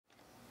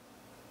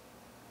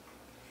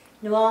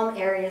Ulm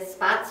Area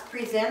S.P.O.T.S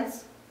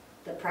presents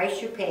The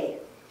Price You Pay.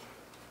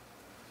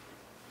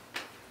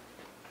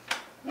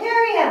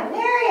 Miriam,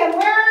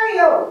 where are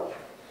you?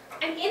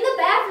 I'm in the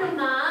bathroom,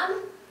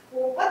 Mom.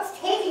 Well, what's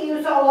taking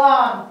you so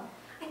long?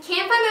 I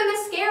can't find my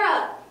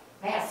mascara.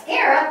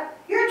 Mascara?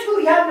 You're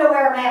too young to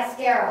wear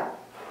mascara.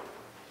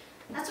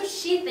 That's what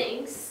she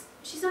thinks.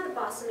 She's not the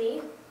boss of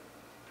me.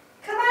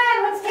 Come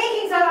on, what's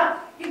taking so long?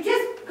 You're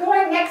just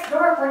going next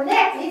door for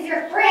Nick. He's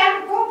your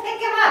friend. Go pick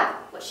him up.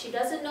 What she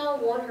doesn't know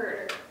won't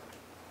hurt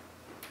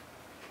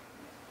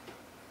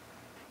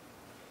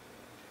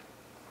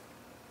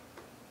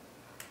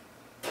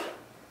her.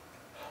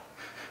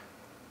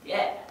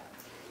 Yeah.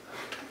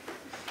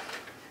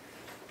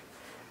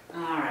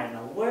 Alright,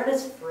 now where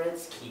does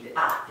Fritz keep it?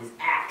 Ah, his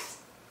axe.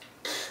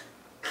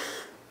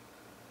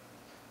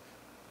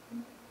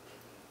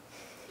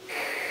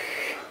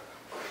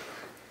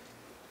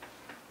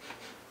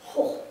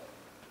 Oh.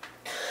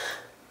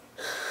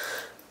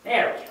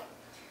 There we go.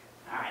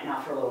 Alright, now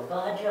for a little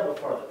vodka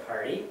before the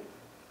party.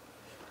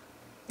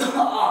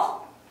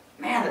 Oh,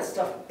 man, that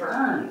stuff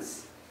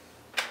burns.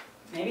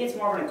 Maybe it's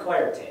more of an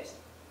acquired taste.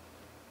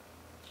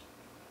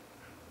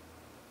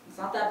 It's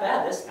not that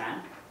bad this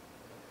time.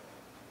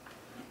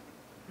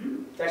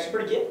 It's actually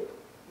pretty good.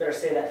 Better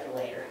save that for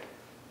later.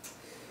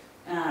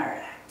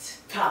 Alright,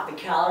 pop the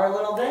collar a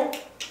little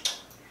bit.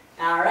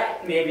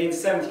 Alright, maybe in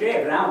 7th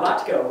grade, but I'm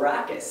about to go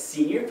rock a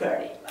senior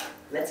party.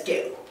 Let's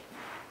go.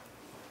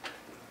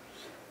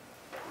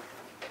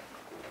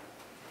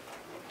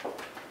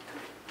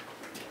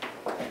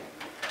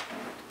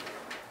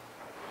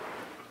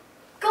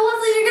 Go,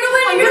 Leslie, you're gonna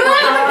win! You're gonna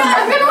win!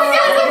 I'm gonna win!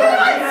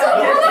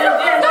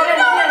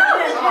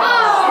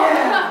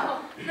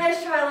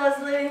 Nice try,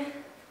 Leslie.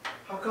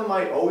 How come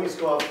I always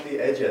go off the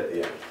edge at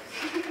the end?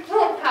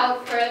 Don't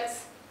pout,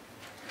 Fritz.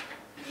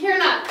 You're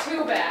not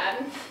too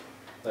bad.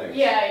 Thanks.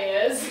 Yeah, he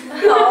is.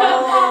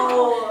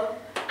 Oh.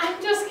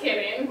 I'm just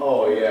kidding.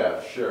 Oh,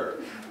 yeah, sure.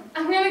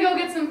 I'm gonna go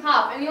get some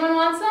pop. Anyone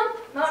want some?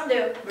 Mountain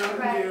Dew.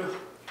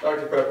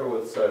 Dr. Pepper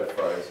with side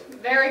fries.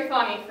 Very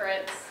funny,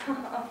 Fritz.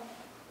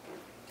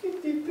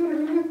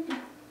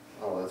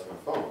 Oh, that's my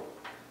phone.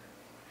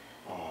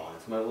 Oh,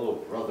 it's my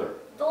little brother.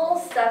 The little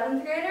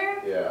 7th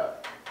grader? Yeah.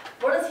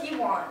 What does he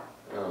want?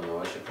 I don't know,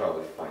 I should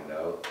probably find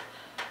out.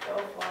 Go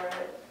for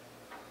it.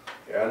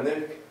 Yeah,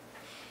 Nick?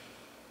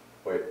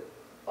 Wait,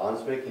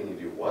 On's making you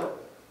do what?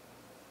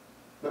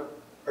 No,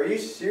 are you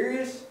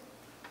serious?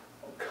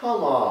 Oh,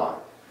 come on.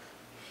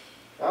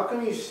 How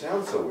come you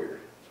sound so weird?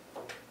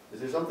 Is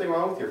there something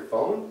wrong with your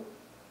phone?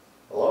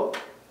 Hello?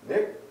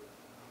 Nick?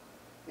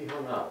 He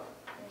hung up.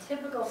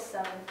 Typical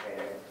 7th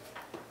grader.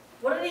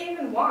 What did he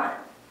even want?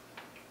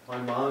 My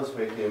mom's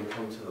making him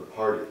come to the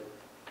party.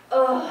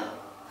 Ugh.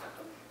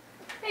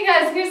 Hey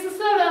guys, here's the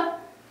soda.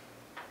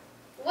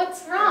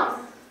 What's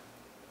wrong?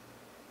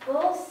 The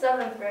little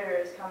 7th grader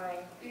is coming.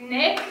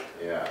 Nick?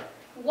 Yeah,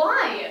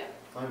 Why?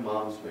 my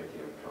mom's making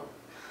him come.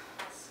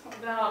 So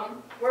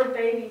dumb. We're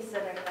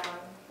babysitting them.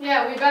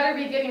 Yeah, we better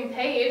be getting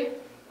paid.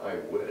 I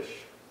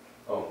wish.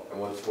 Oh, and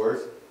what's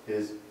worse,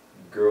 his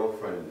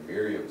girlfriend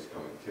Miriam's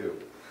coming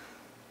too.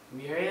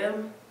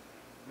 Miriam?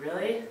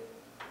 Really?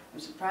 I'm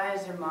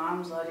surprised her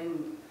mom's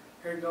letting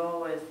her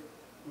go with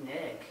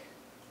Nick.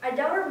 I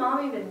doubt her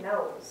mom even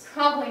knows.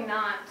 Probably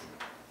not.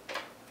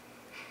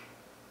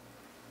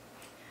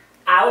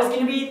 I was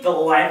going to be the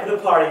life of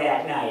the party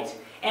that night.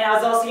 And I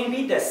was also going to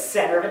be the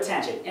center of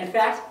attention. In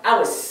fact, I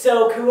was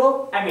so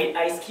cool, I made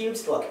ice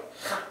cubes look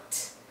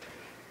hot.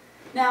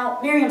 Now,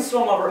 Miriam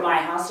swung over at my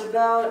house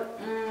about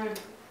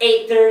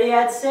 8:30,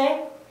 I'd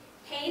say.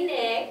 Hey,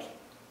 Nick.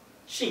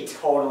 She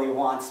totally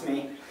wants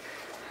me.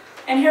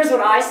 And here's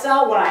what I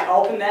saw when I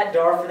opened that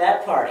door for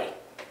that party.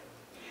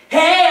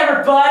 Hey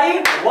everybody,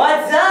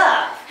 what's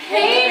up?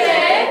 Hey,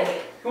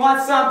 Nick. Who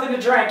wants something to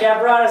drink? I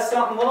brought us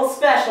something a little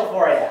special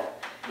for you.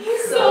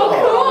 He's so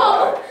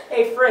cool.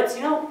 Hey Fritz,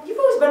 you know, you've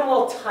always been a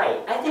little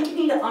tight. I think you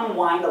need to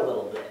unwind a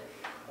little bit.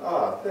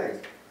 Ah, thanks.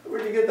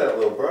 Where'd you get that,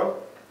 little bro?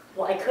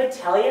 Well, I could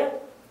tell you,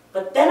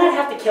 but then I'd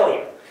have to kill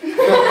you.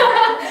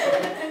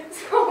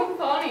 So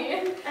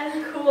funny.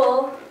 And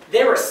cool.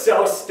 They were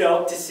so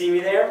stoked to see me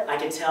there. I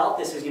could tell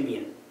this was going to be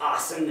an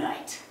awesome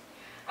night.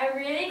 I'm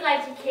really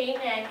glad you came,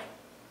 Nick.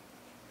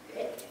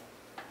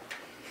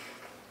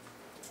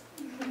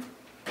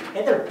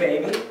 Hey there,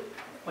 baby.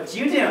 What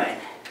you doing?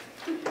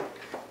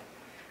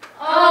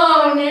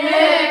 Oh,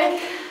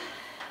 Nick.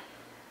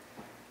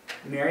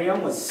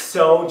 Miriam was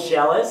so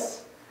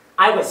jealous.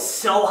 I was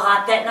so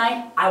hot that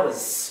night, I was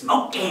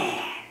smoking.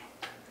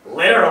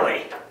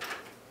 Literally.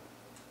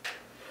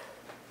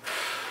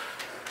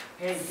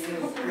 Hey, dude,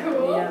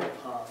 cool. we have a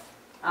puff.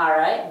 All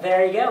right,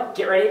 there you go.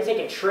 Get ready to take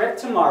a trip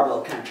to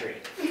Marble Country.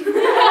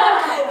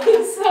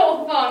 He's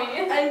so funny.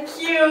 And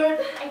cute.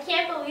 I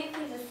can't believe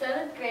he's a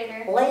 7th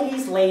grader.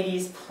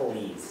 Ladies,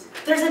 please.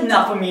 There's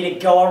enough of me to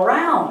go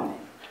around.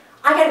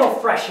 I gotta go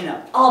freshen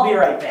up. I'll be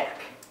right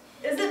back.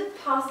 Is it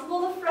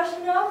possible to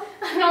freshen up?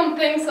 I don't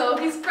think so.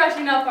 He's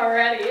freshening up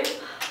already.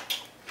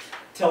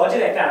 Told you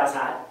they thought I was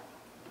hot.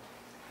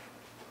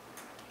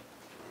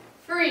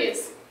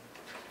 Freeze.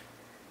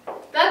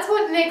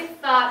 what Nick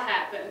thought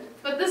happened,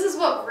 but this is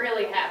what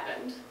really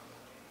happened.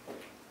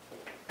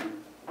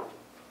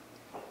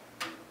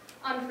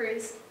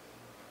 Unfreeze.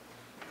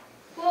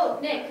 Whoa,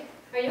 Nick,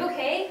 are you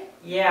okay?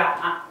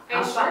 Yeah, Are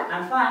you sure?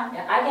 I'm fine.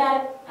 Yeah, I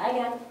got it.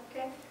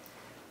 Okay.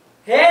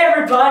 Hey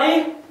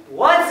everybody,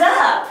 what's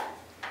up?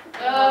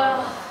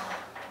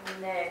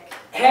 Nick.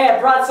 Hey, I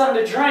brought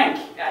something to drink.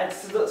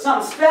 It's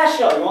something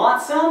special. You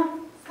want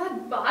some? Is that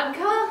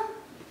vodka?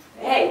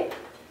 Hey,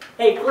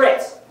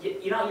 Fritz.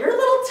 You know, you're a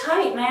little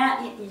tight,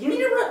 man. You need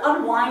to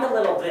unwind a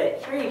little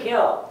bit. Here you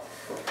go.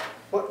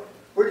 What?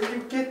 Where did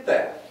you get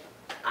that?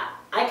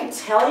 I could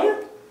tell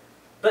you,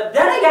 but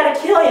then I gotta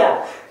kill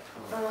you.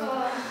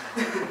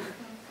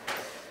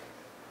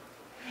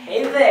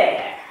 Hey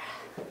there.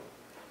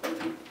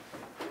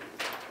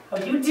 How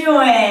you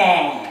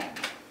doing?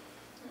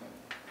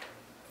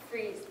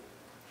 Freeze.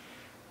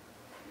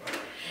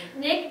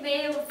 Nick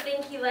may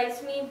think he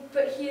likes me,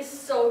 but he is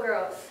so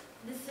gross.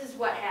 This is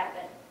what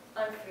happened.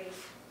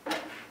 Unfreeze.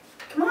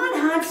 Come on,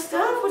 hot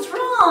stuff. What's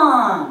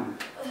wrong?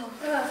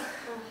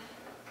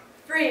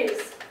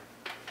 Freeze.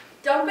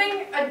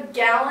 Dumping a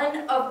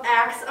gallon of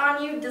Axe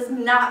on you does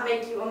not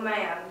make you a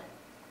man.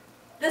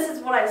 This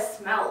is what I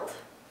smelled.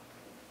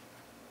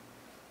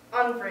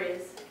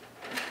 Unfreeze.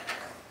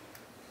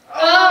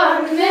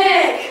 Oh,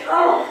 Nick!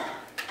 Oh.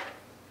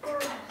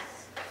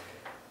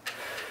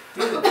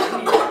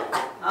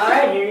 All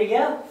right, here you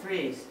go.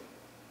 Freeze.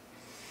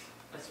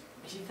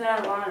 She said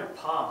I wanted a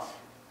pause.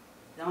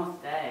 No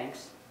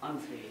thanks.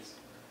 Unfreeze.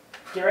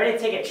 Get ready to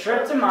take a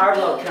trip to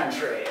Marlowe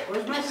country.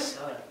 Where's my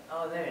soda?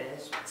 Oh, there it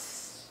is.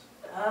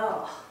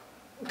 Oh.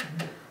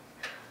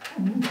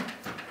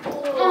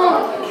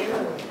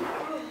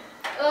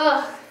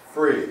 Ugh.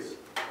 Freeze.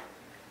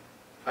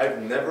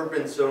 I've never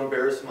been so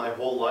embarrassed in my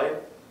whole life,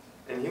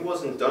 and he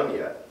wasn't done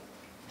yet.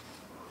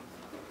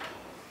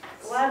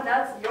 Glad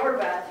that's your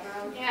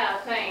bathroom. Yeah,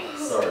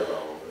 thanks. Sorry about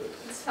all this.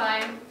 It's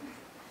fine.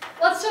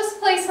 Let's just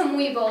play some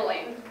Wii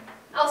bowling.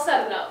 I'll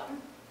set it up.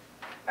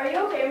 Are you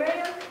okay,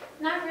 Miriam?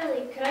 Not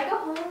really. Could I go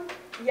home?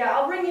 Yeah,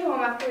 I'll bring you home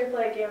after we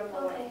play a game of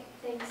bowling. Okay,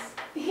 thanks.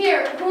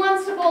 Here, who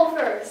wants to bowl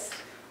first?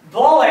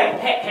 Bowling.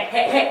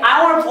 Hey,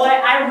 I want to play.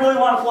 I really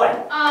want to play.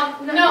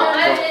 No.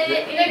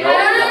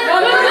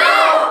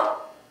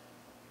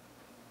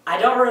 I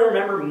don't really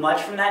remember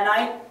much from that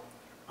night,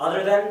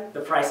 other than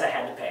the price I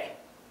had to pay.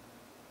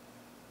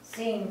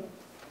 Scene.